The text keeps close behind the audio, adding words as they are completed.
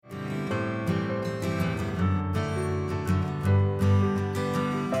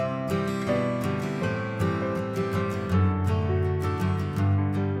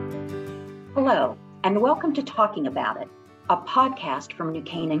Hello, and welcome to Talking About It, a podcast from New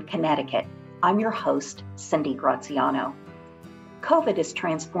Canaan, Connecticut. I'm your host, Cindy Graziano. COVID is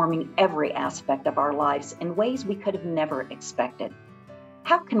transforming every aspect of our lives in ways we could have never expected.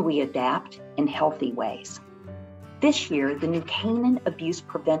 How can we adapt in healthy ways? This year, the New Canaan Abuse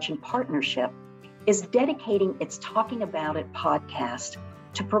Prevention Partnership is dedicating its Talking About It podcast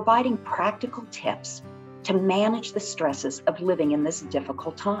to providing practical tips to manage the stresses of living in this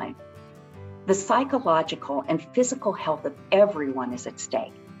difficult time. The psychological and physical health of everyone is at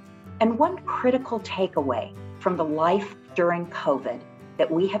stake. And one critical takeaway from the life during COVID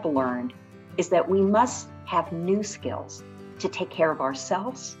that we have learned is that we must have new skills to take care of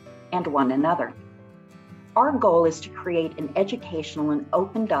ourselves and one another. Our goal is to create an educational and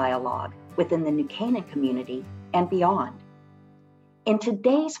open dialogue within the New Canaan community and beyond. In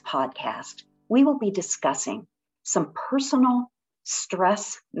today's podcast, we will be discussing some personal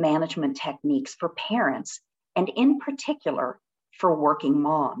stress management techniques for parents, and in particular for working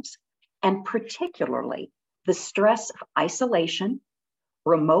moms, and particularly the stress of isolation,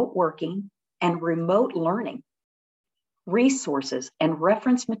 remote working, and remote learning. Resources and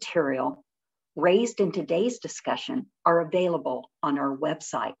reference material raised in today's discussion are available on our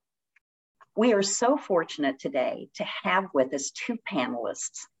website. We are so fortunate today to have with us two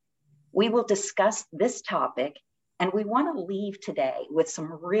panelists. We will discuss this topic, and we want to leave today with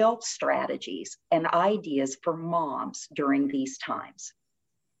some real strategies and ideas for moms during these times.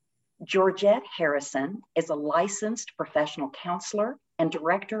 Georgette Harrison is a licensed professional counselor and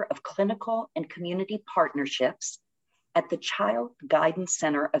director of clinical and community partnerships at the Child Guidance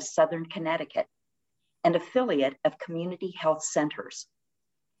Center of Southern Connecticut, an affiliate of Community Health Centers.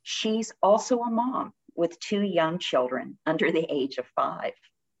 She's also a mom with two young children under the age of 5.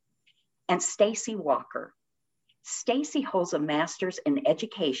 And Stacy Walker. Stacy holds a master's in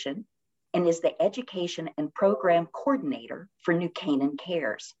education and is the education and program coordinator for New Canaan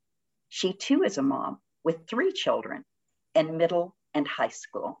Cares. She too is a mom with 3 children in middle and high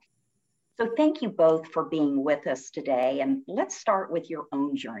school. So thank you both for being with us today. And let's start with your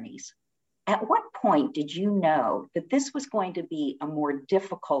own journeys. At what point did you know that this was going to be a more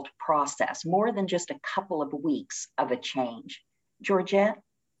difficult process, more than just a couple of weeks of a change? Georgette?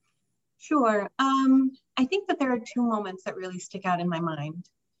 Sure. I think that there are 2 moments that really stick out in my mind.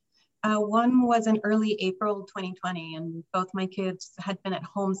 One was in early April 2020, and both my kids had been at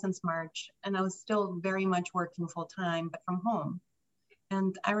home since March, and I was still very much working full time, but from home.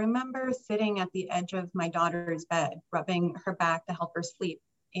 And I remember sitting at the edge of my daughter's bed, rubbing her back to help her sleep.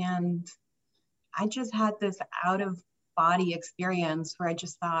 And I just had this out of body experience where I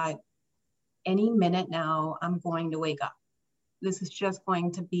just thought, any minute now, I'm going to wake up. This is just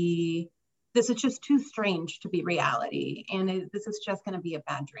too strange to be reality. And this is just going to be a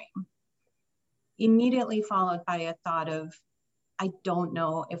bad dream. Immediately followed by a thought of, I don't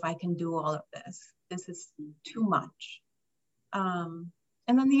know if I can do all of this. This is too much. And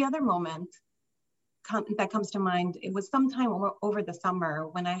then the other moment that comes to mind, it was sometime over the summer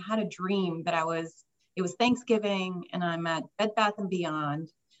when I had a dream that it was Thanksgiving and I'm at Bed Bath &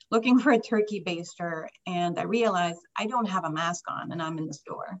 Beyond looking for a turkey baster, and I realized I don't have a mask on and I'm in the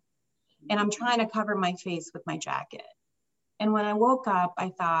store. And I'm trying to cover my face with my jacket. And when I woke up, I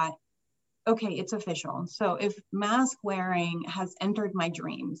thought, okay, it's official. So if mask wearing has entered my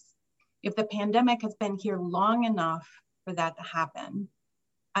dreams, if the pandemic has been here long enough for that to happen,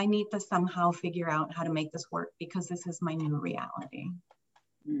 I need to somehow figure out how to make this work because this is my new reality.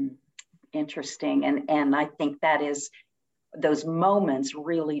 Interesting. And I think that is, those moments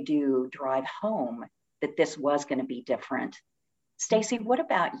really do drive home that this was going to be different. Stacy, what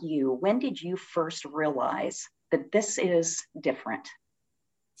about you? When did you first realize that this is different?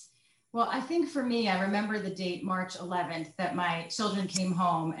 Well, I think for me, I remember the date, March 11th, that my children came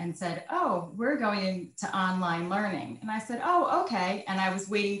home and said, oh, we're going into online learning. And I said, oh, okay. And I was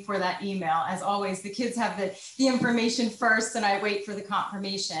waiting for that email. As always, the kids have the information first and I wait for the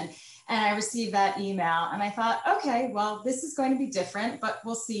confirmation. And I received that email and I thought, okay, well, this is going to be different, but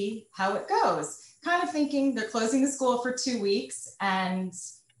we'll see how it goes. Kind of thinking they're closing the school for 2 weeks and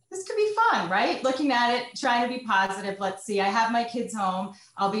this could be fun, right? Looking at it, trying to be positive. Let's see, I have my kids home.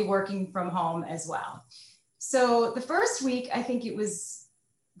 I'll be working from home as well. So the first week, I think it was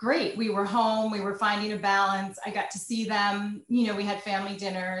great. We were home, we were finding a balance. I got to see them, we had family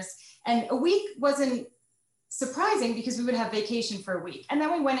dinners, and a week wasn't surprising because we would have vacation for a week. And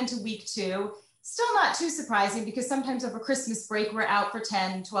then we went into week 2, still not too surprising because sometimes over Christmas break, we're out for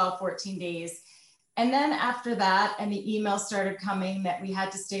 10, 12, 14 days. And then after that, and the emails started coming that we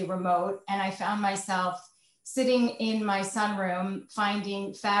had to stay remote, and I found myself sitting in my sunroom,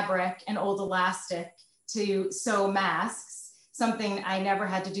 finding fabric and old elastic to sew masks, something I never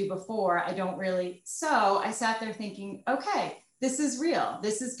had to do before. I don't really sew. I sat there thinking, okay, this is real.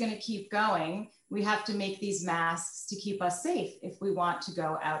 This is going to keep going. We have to make these masks to keep us safe if we want to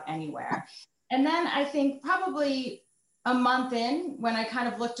go out anywhere. And then I think probably a month in, when I kind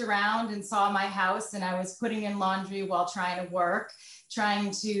of looked around and saw my house and I was putting in laundry while trying to work, trying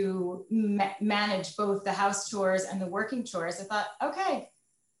to manage both the house chores and the working chores, I thought, okay,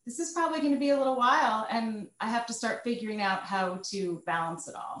 this is probably going to be a little while and I have to start figuring out how to balance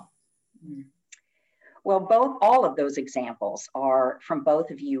it all. Well, all of those examples are from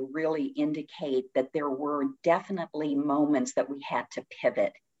both of you really indicate that there were definitely moments that we had to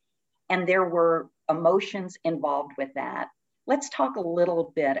pivot. And there were emotions involved with that. Let's talk a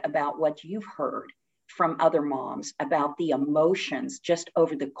little bit about what you've heard from other moms about the emotions just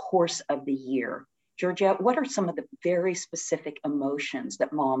over the course of the year. Georgette, what are some of the very specific emotions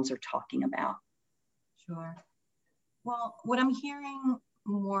that moms are talking about? Sure. Well, what I'm hearing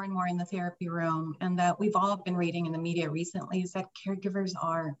more and more in the therapy room, and that we've all been reading in the media recently, is that caregivers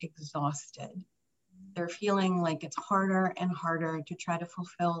are exhausted. They're feeling like it's harder and harder to try to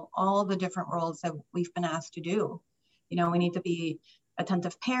fulfill all the different roles that we've been asked to do. You know, we need to be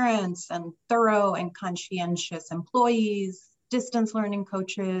attentive parents and thorough and conscientious employees, distance learning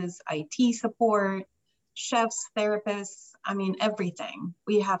coaches, IT support, chefs, therapists, I mean, everything.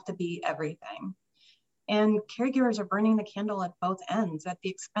 We have to be everything. And caregivers are burning the candle at both ends at the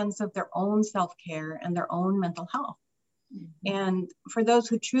expense of their own self-care and their own mental health. And for those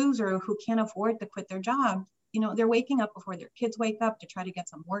who choose or who can't afford to quit their job, you know, they're waking up before their kids wake up to try to get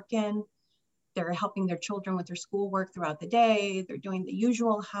some work in. They're helping their children with their schoolwork throughout the day. They're doing the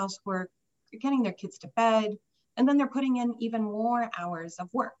usual housework. They're getting their kids to bed. And then they're putting in even more hours of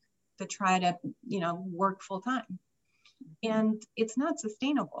work to try to, you know, work full time. And it's not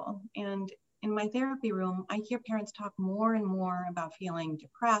sustainable. And in my therapy room, I hear parents talk more and more about feeling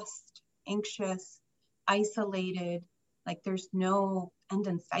depressed, anxious, isolated, like there's no end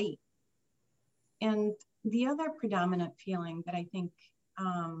in sight. And the other predominant feeling that I think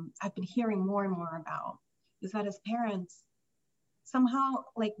I've been hearing more and more about is that as parents, somehow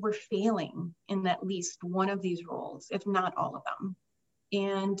like we're failing in at least one of these roles, if not all of them.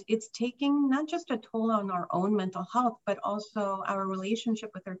 And it's taking not just a toll on our own mental health, but also our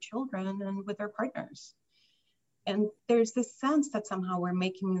relationship with our children and with our partners. And there's this sense that somehow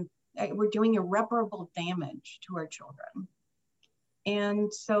we're doing irreparable damage to our children.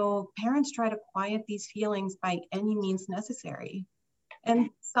 And so parents try to quiet these feelings by any means necessary. And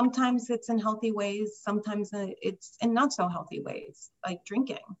sometimes it's in healthy ways, sometimes it's in not so healthy ways, like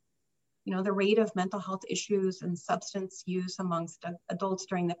drinking. You know, the rate of mental health issues and substance use amongst adults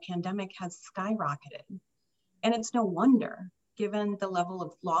during the pandemic has skyrocketed. And it's no wonder, given the level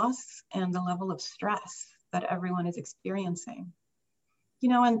of loss and the level of stress that everyone is experiencing. You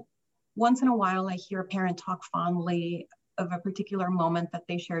know, and once in a while, I hear a parent talk fondly of a particular moment that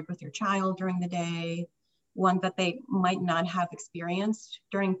they shared with their child during the day, one that they might not have experienced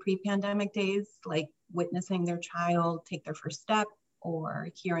during pre-pandemic days, like witnessing their child take their first step or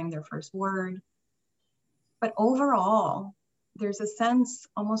hearing their first word. But overall, there's a sense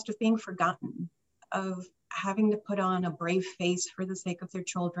almost of being forgotten, of having to put on a brave face for the sake of their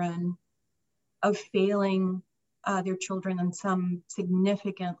children, of failing their children in some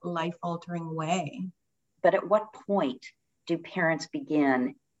significant life-altering way. But at what point do parents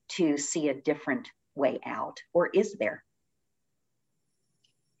begin to see a different way out, or is there?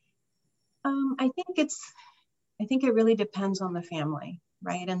 I think it really depends on the family,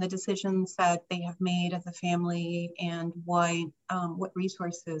 right? And the decisions that they have made as a family and what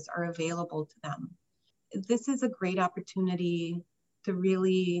resources are available to them. This is a great opportunity to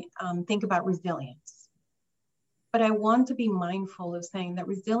really think about resilience. But I want to be mindful of saying that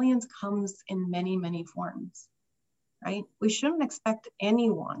resilience comes in many, many forms, right? We shouldn't expect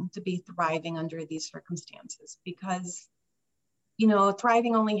anyone to be thriving under these circumstances because, you know,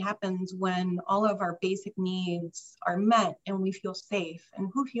 thriving only happens when all of our basic needs are met and we feel safe. And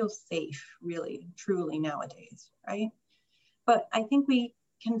who feels safe, really, truly nowadays, right? But I think we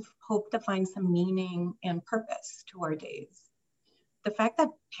can hope to find some meaning and purpose to our days. The fact that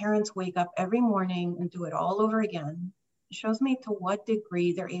parents wake up every morning and do it all over again shows me to what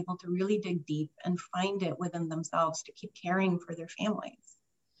degree they're able to really dig deep and find it within themselves to keep caring for their families.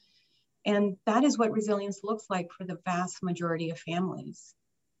 And that is what resilience looks like for the vast majority of families.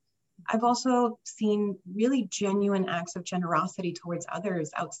 I've also seen really genuine acts of generosity towards others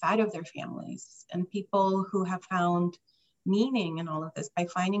outside of their families and people who have found meaning in all of this by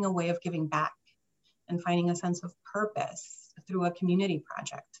finding a way of giving back and finding a sense of purpose through a community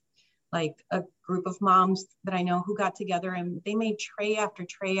project. Like a group of moms that I know who got together and they made tray after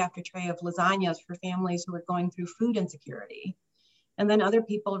tray after tray of lasagnas for families who were going through food insecurity. And then other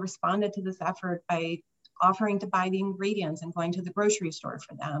people responded to this effort by offering to buy the ingredients and going to the grocery store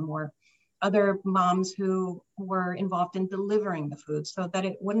for them, or other moms who were involved in delivering the food so that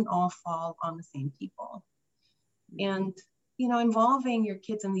it wouldn't all fall on the same people. And, you know, involving your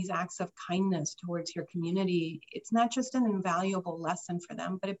kids in these acts of kindness towards your community, it's not just an invaluable lesson for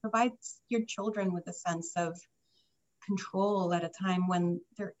them, but it provides your children with a sense of control at a time when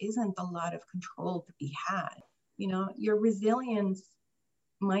there isn't a lot of control to be had. You know, your resilience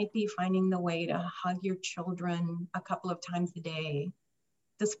might be finding the way to hug your children a couple of times a day,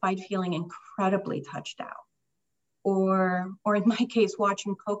 despite feeling incredibly touched out. Or in my case,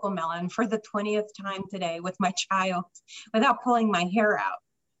 watching CoComelon for the 20th time today with my child without pulling my hair out.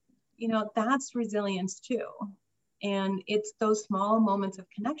 You know, that's resilience too. And it's those small moments of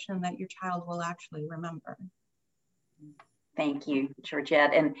connection that your child will actually remember. Thank you,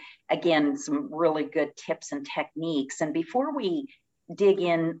 Georgette. And again, some really good tips and techniques. And before we dig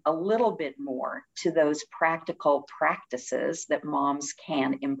in a little bit more to those practical practices that moms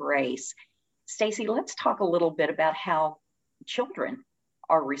can embrace, Stacy, let's talk a little bit about how children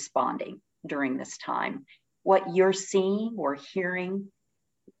are responding during this time. What you're seeing or hearing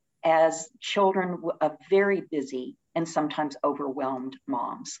as children of very busy and sometimes overwhelmed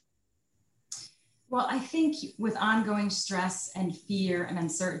moms. Well, I think with ongoing stress and fear and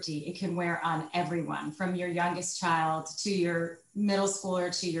uncertainty, it can wear on everyone, from your youngest child to your middle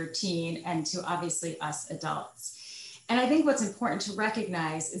schooler to your teen and to obviously us adults. And I think what's important to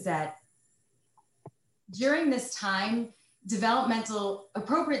recognize is that during this time,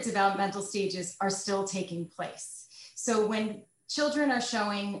 appropriate developmental stages are still taking place. So when children are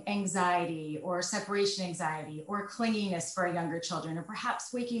showing anxiety or separation anxiety or clinginess for younger children, or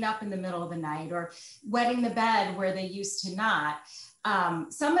perhaps waking up in the middle of the night or wetting the bed where they used to not,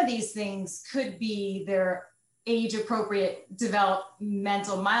 some of these things could be their age-appropriate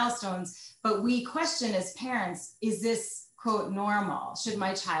developmental milestones, but we question as parents, is this, quote, normal? Should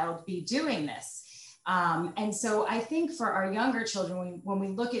my child be doing this? And so I think for our younger children, when we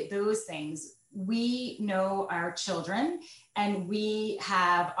look at those things, we know our children and we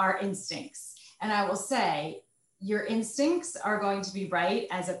have our instincts. And I will say, your instincts are going to be right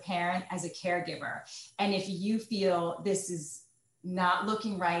as a parent, as a caregiver. And if you feel this is not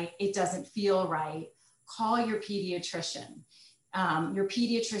looking right, it doesn't feel right, call your pediatrician. Your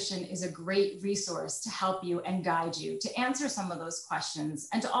pediatrician is a great resource to help you and guide you, to answer some of those questions,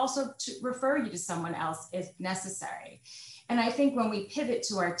 and to also to refer you to someone else if necessary. And I think when we pivot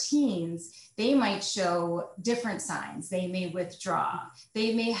to our teens, they might show different signs. They may withdraw.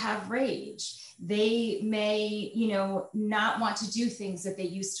 They may have rage. They may, not want to do things that they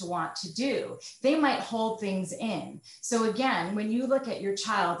used to want to do. They might hold things in. So again, when you look at your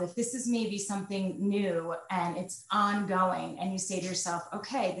child, if this is maybe something new and it's ongoing and you say to yourself,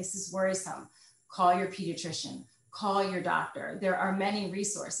 okay, this is worrisome, call your pediatrician, call your doctor. There are many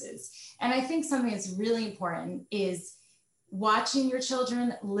resources. And I think something that's really important is watching your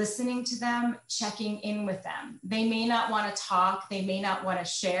children, listening to them, checking in with them. They may not want to talk, they may not want to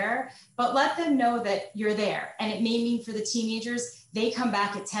share, but let them know that you're there. And it may mean for the teenagers, they come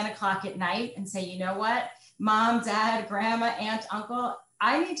back at 10 o'clock at night and say, you know what, mom, dad, grandma, aunt, uncle,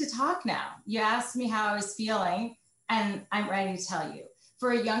 I need to talk now. You asked me how I was feeling and I'm ready to tell you.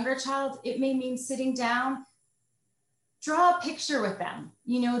 For a younger child, it may mean sitting down, draw a picture with them.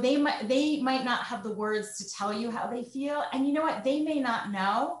 They might not have the words to tell you how they feel. And you know what? They may not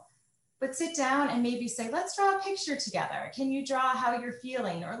know, but sit down and maybe say, let's draw a picture together. Can you draw how you're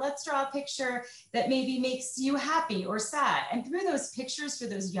feeling? Or let's draw a picture that maybe makes you happy or sad. And through those pictures for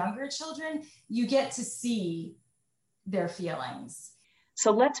those younger children, you get to see their feelings.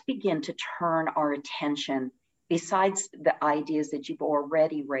 So let's begin to turn our attention, besides the ideas that you've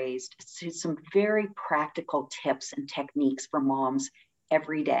already raised, to some very practical tips and techniques for moms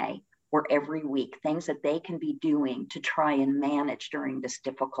every day or every week, things that they can be doing to try and manage during this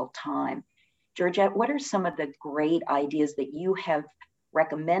difficult time. Georgette, what are some of the great ideas that you have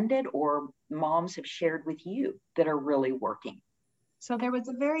recommended or moms have shared with you that are really working? So there was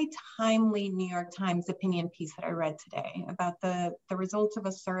a very timely New York Times opinion piece that I read today about the results of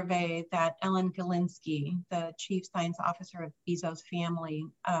a survey that Ellen Gilinski, the chief science officer of Bezos Family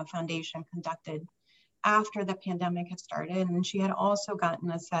Foundation, conducted after the pandemic had started. And she had also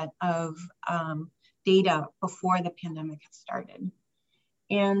gotten a set of data before the pandemic had started.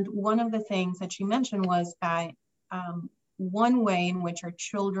 And one of the things that she mentioned was that one way in which our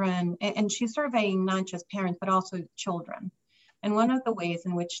children, and she's surveying not just parents, but also children. And one of the ways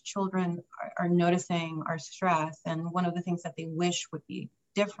in which children are noticing our stress, and one of the things that they wish would be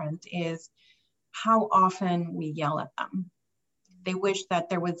different, is how often we yell at them. They wish that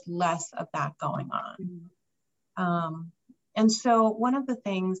there was less of that going on. And so one of the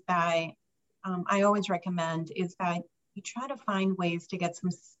things that I always recommend is that you try to find ways to get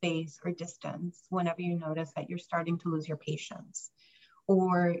some space or distance whenever you notice that you're starting to lose your patience,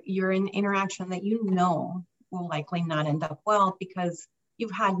 or you're in interaction that you know will likely not end up well because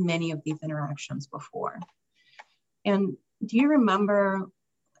you've had many of these interactions before. And do you remember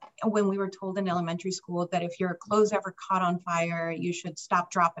when we were told in elementary school that if your clothes ever caught on fire, you should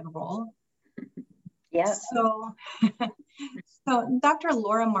stop, drop, and roll? Yes. So Dr.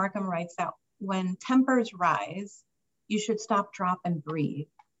 Laura Markham writes that when tempers rise, you should stop, drop, and breathe.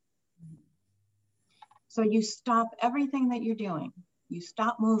 So you stop everything that you're doing. You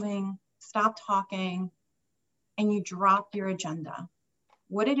stop moving, stop talking, and you drop your agenda.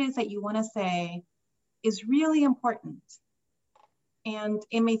 What it is that you want to say is really important. And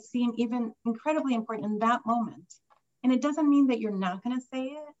it may seem even incredibly important in that moment. And it doesn't mean that you're not going to say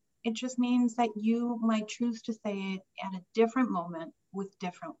it. It just means that you might choose to say it at a different moment with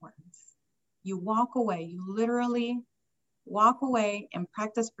different words. You walk away, you literally walk away and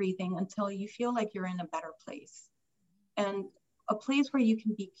practice breathing until you feel like you're in a better place. And a place where you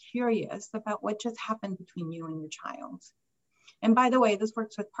can be curious about what just happened between you and your child. And by the way, this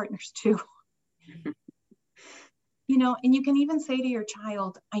works with partners too. You know, and you can even say to your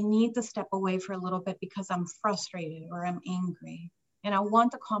child, I need to step away for a little bit because I'm frustrated or I'm angry, and I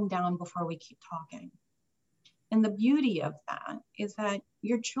want to calm down before we keep talking. And the beauty of that is that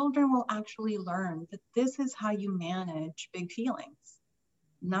your children will actually learn that this is how you manage big feelings,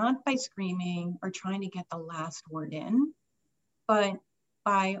 not by screaming or trying to get the last word in, but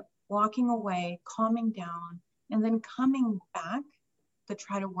by walking away, calming down, and then coming back to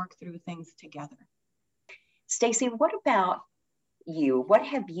try to work through things together. Stacy, what about you? What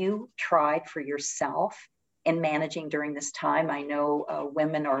have you tried for yourself in managing during this time? I know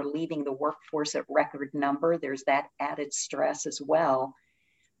women are leaving the workforce at record number. There's that added stress as well.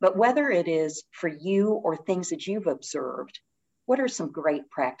 But whether it is for you or things that you've observed, what are some great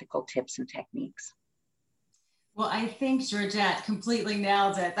practical tips and techniques? Well, I think Georgette completely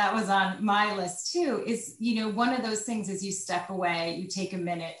nailed it. That was on my list too, is, you know, one of those things is you step away, you take a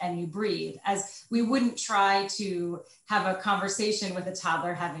minute and you breathe, as we wouldn't try to have a conversation with a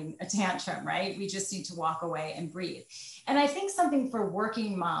toddler having a tantrum, right? We just need to walk away and breathe. And I think something for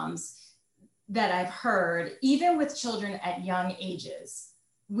working moms that I've heard, even with children at young ages,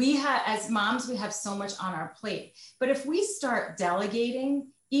 we have, as moms, we have so much on our plate, but if we start delegating,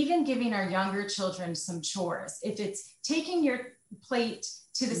 even giving our younger children some chores, if it's taking your plate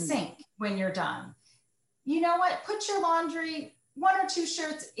to the sink when you're done, you know what, put your laundry, 1 or 2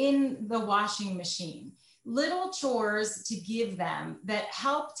 shirts in the washing machine, little chores to give them that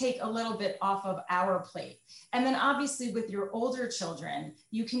help take a little bit off of our plate. And then obviously with your older children,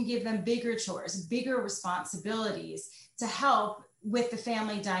 you can give them bigger chores, bigger responsibilities to help with the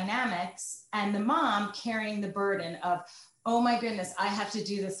family dynamics and the mom carrying the burden of, oh my goodness, I have to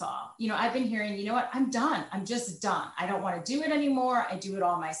do this all. You know, I've been hearing, you know what, I'm done. I'm just done. I don't want to do it anymore. I do it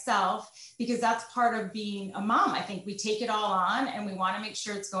all myself, because that's part of being a mom. I think we take it all on and we want to make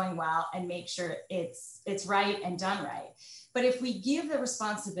sure it's going well and make sure it's right and done right. But if we give the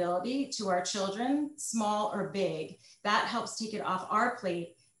responsibility to our children, small or big, that helps take it off our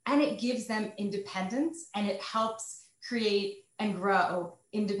plate, and it gives them independence, and it helps create and grow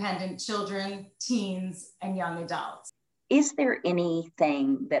independent children, teens, and young adults. Is there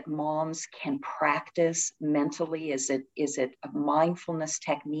anything that moms can practice mentally? Is it a mindfulness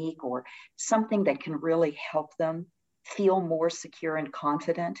technique or something that can really help them feel more secure and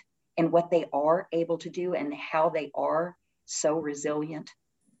confident in what they are able to do and how they are so resilient?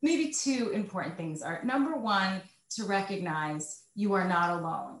 Maybe 2 important things are, number 1, to recognize you are not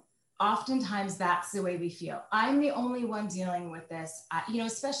alone. Oftentimes that's the way we feel. I'm the only one dealing with this, you know,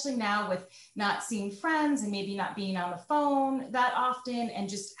 especially now with not seeing friends and maybe not being on the phone that often and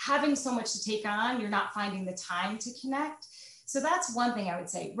just having so much to take on, you're not finding the time to connect. So that's one thing I would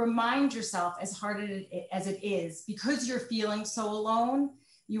say. Remind yourself, as hard as it is, because you're feeling so alone,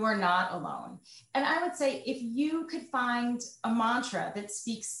 you are not alone. And I would say if you could find a mantra that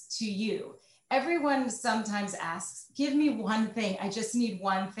speaks to you. Everyone sometimes asks, give me one thing. I just need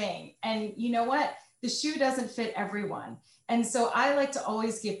one thing. And you know what? The shoe doesn't fit everyone. And so I like to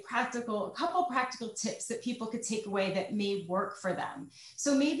always give a couple practical tips that people could take away that may work for them.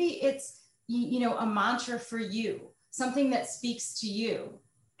 So maybe it's, you know, a mantra for you. something that speaks to you.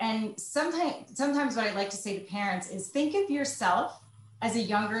 And sometimes what I like to say to parents is think of yourself as a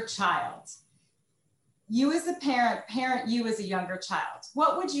younger child. You as a parent you as a younger child.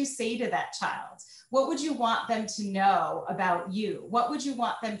 What would you say to that child? What would you want them to know about you? What would you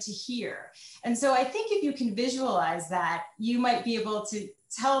want them to hear? And so I think if you can visualize that, you might be able to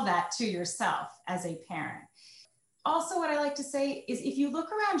tell that to yourself as a parent. Also, what I like to say is if you look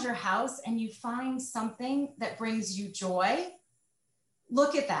around your house and you find something that brings you joy,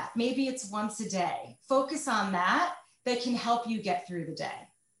 look at that. Maybe it's once a day. Focus on that can help you get through the day.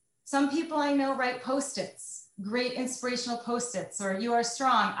 Some people I know write Post-its, great inspirational Post-its, or you are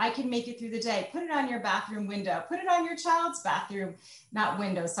strong, I can make it through the day. Put it on your bathroom window, put it on your child's bathroom, not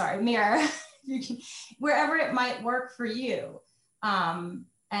window, sorry, mirror, you can, wherever it might work for you.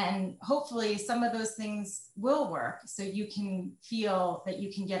 And hopefully some of those things will work so you can feel that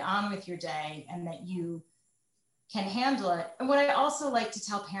you can get on with your day and that you can handle it. And what I also like to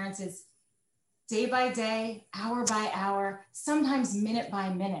tell parents is day by day, hour by hour, sometimes minute by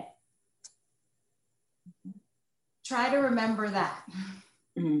minute. Try to remember that.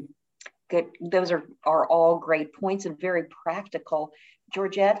 Good. Those are all great points and very practical.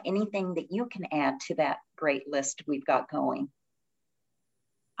 Georgette, anything that you can add to that great list we've got going?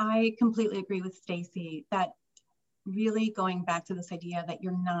 I completely agree with Stacy that really going back to this idea that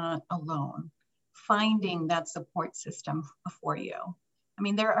you're not alone, finding that support system for you. I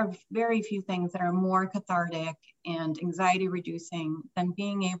mean, there are very few things that are more cathartic and anxiety reducing than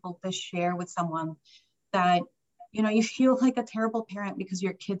being able to share with someone that, you know, you feel like a terrible parent because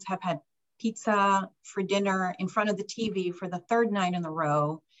your kids have had pizza for dinner in front of the TV for the third night in a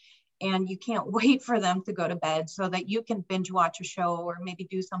row, and you can't wait for them to go to bed so that you can binge watch a show or maybe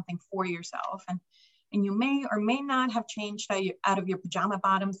do something for yourself. And you may or may not have changed out of your pajama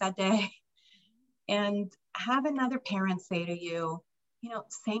bottoms that day. And have another parent say to you, you know,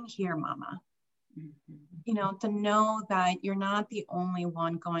 same here, mama. You know, to know that you're not the only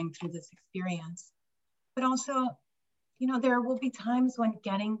one going through this experience. But also, you know, there will be times when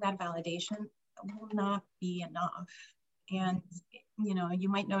getting that validation will not be enough. And, you know, you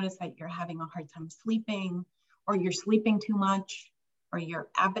might notice that you're having a hard time sleeping, or you're sleeping too much, or your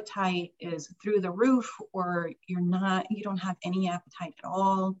appetite is through the roof, or you don't have any appetite at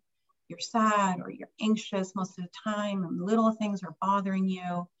all. You're sad or you're anxious most of the time, and little things are bothering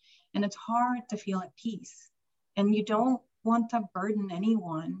you. And it's hard to feel at peace. And you don't want to burden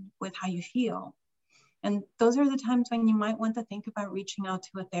anyone with how you feel. And those are the times when you might want to think about reaching out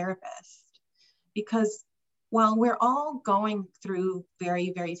to a therapist, because while we're all going through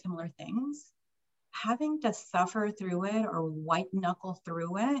very, very similar things, having to suffer through it or white knuckle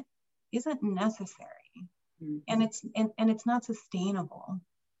through it isn't necessary. And it's not sustainable.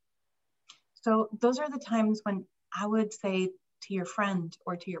 So those are the times when I would say to your friend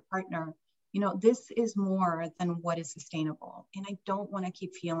or to your partner, you know, this is more than what is sustainable. And I don't want to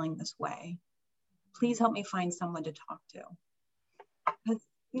keep feeling this way. Please help me find someone to talk to. Because,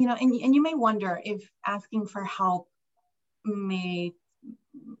 you know, and you may wonder if asking for help may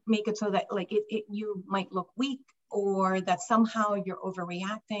make it so that like you might look weak, or that somehow you're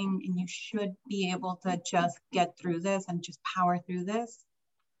overreacting and you should be able to just get through this and just power through this.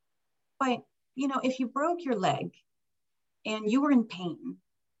 But, you know, if you broke your leg and you were in pain,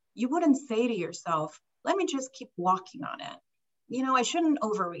 you wouldn't say to yourself, let me just keep walking on it. You know, I shouldn't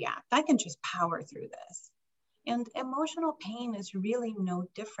overreact. I can just power through this. And emotional pain is really no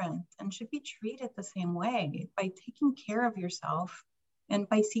different and should be treated the same way, by taking care of yourself and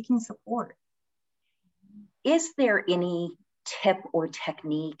by seeking support. Is there any tip or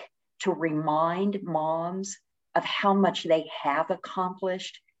technique to remind moms of how much they have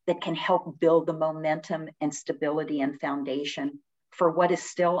accomplished that can help build the momentum and stability and foundation for what is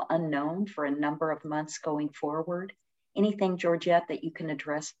still unknown for a number of months going forward? Anything, Georgette, that you can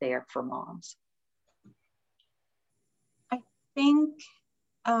address there for moms? I think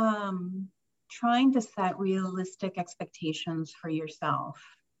trying to set realistic expectations for yourself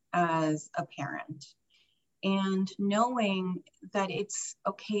as a parent, and knowing that it's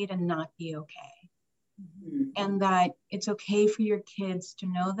okay to not be okay. And that it's okay for your kids to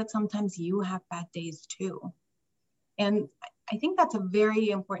know that sometimes you have bad days too. And I think that's a very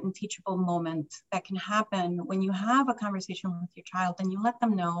important teachable moment that can happen when you have a conversation with your child and you let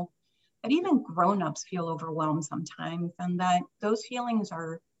them know that even grown-ups feel overwhelmed sometimes, and that those feelings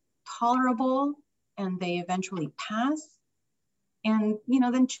are tolerable and they eventually pass. And, you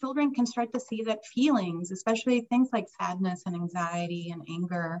know, then children can start to see that feelings, especially things like sadness and anxiety and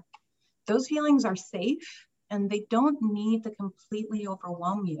anger, those feelings are safe and they don't need to completely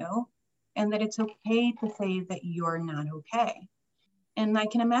overwhelm you. and that it's okay to say that you're not okay. And I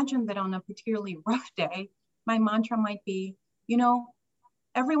can imagine that on a particularly rough day, my mantra might be, you know,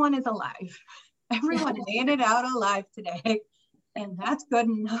 everyone is alive. Everyone made it out alive today. And that's good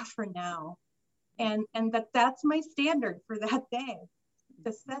enough for now. And that's my standard for that day,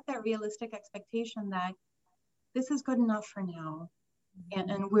 to set that realistic expectation that this is good enough for now.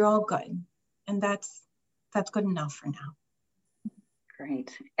 And we're all good. And that's good enough for now.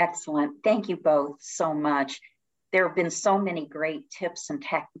 Great. Excellent. Thank you both so much. There have been so many great tips and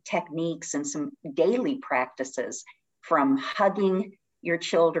techniques and some daily practices, from hugging your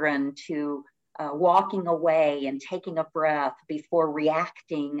children to walking away and taking a breath before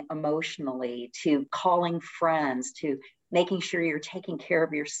reacting emotionally, to calling friends, to making sure you're taking care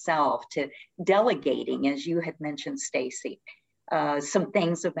of yourself, to delegating, as you had mentioned, Stacy. Some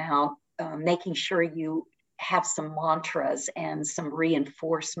things about making sure you have some mantras and some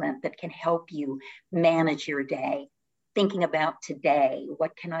reinforcement that can help you manage your day. Thinking about today,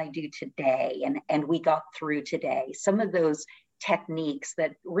 what can I do today? And we got through today. Some of those techniques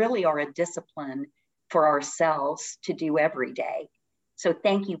that really are a discipline for ourselves to do every day. So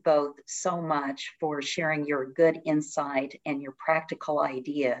thank you both so much for sharing your good insight and your practical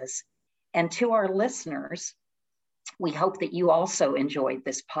ideas. And to our listeners, we hope that you also enjoyed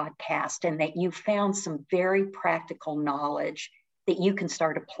this podcast and that you found some very practical knowledge that you can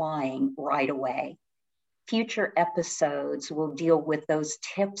start applying right away. Future episodes will deal with those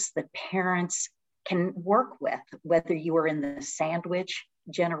tips that parents can work with, whether you are in the sandwich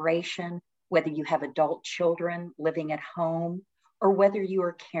generation, whether you have adult children living at home, or whether you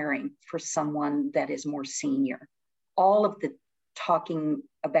are caring for someone that is more senior. All of the Talking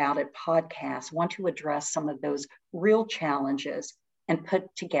About It podcasts want to address some of those real challenges and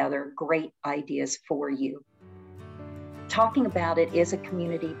put together great ideas for you. Talking About It is a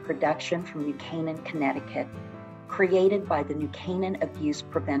community production from New Canaan, Connecticut, created by the New Canaan Abuse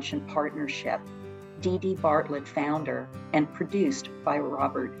Prevention Partnership, Dee Bartlett founder, and produced by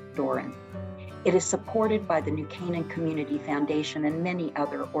Robert Doran. It is supported by the New Canaan Community Foundation and many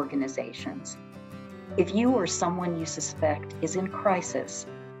other organizations. If you or someone you suspect is in crisis,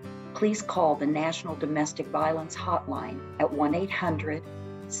 please call the National Domestic Violence Hotline at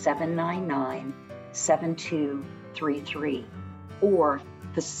 1-800-799-7233 or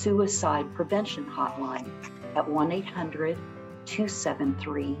the Suicide Prevention Hotline at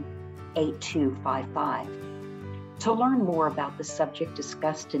 1-800-273-8255. To learn more about the subject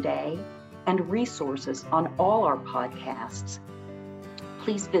discussed today and resources on all our podcasts,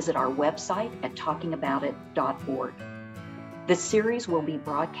 please visit our website at talkingaboutit.org. The series will be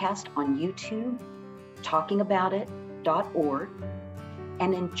broadcast on YouTube, talkingaboutit.org,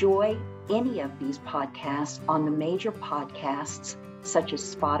 and enjoy any of these podcasts on the major podcasts such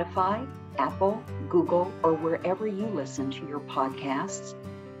as Spotify, Apple, Google, or wherever you listen to your podcasts,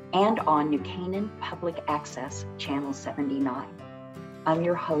 and on New Canaan Public Access Channel 79. I'm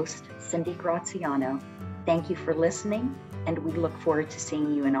your host, Cindy Graziano. Thank you for listening, and we look forward to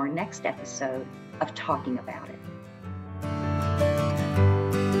seeing you in our next episode of Talking About It.